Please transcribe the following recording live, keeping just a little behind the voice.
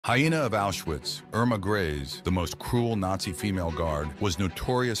Hyena of Auschwitz, Irma Grese, the most cruel Nazi female guard, was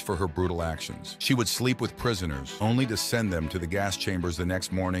notorious for her brutal actions. She would sleep with prisoners, only to send them to the gas chambers the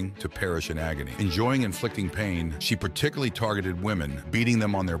next morning to perish in agony. Enjoying inflicting pain, she particularly targeted women, beating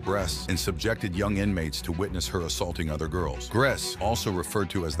them on their breasts, and subjected young inmates to witness her assaulting other girls. Grese, also referred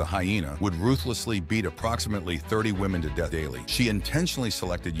to as the Hyena, would ruthlessly beat approximately 30 women to death daily. She intentionally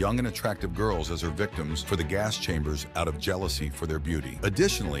selected young and attractive girls as her victims for the gas chambers out of jealousy for their beauty.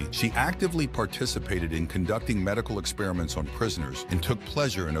 Additionally, she actively participated in conducting medical experiments on prisoners and took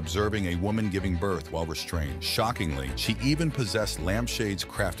pleasure in observing a woman giving birth while restrained. Shockingly, she even possessed lampshades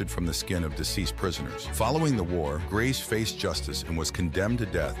crafted from the skin of deceased prisoners. Following the war, Grese faced justice and was condemned to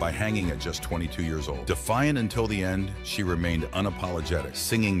death by hanging at just 22 years old. Defiant until the end, she remained unapologetic,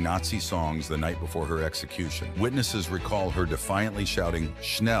 singing Nazi songs the night before her execution. Witnesses recall her defiantly shouting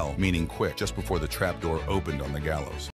 "Schnell," meaning quick, just before the trapdoor opened on the gallows.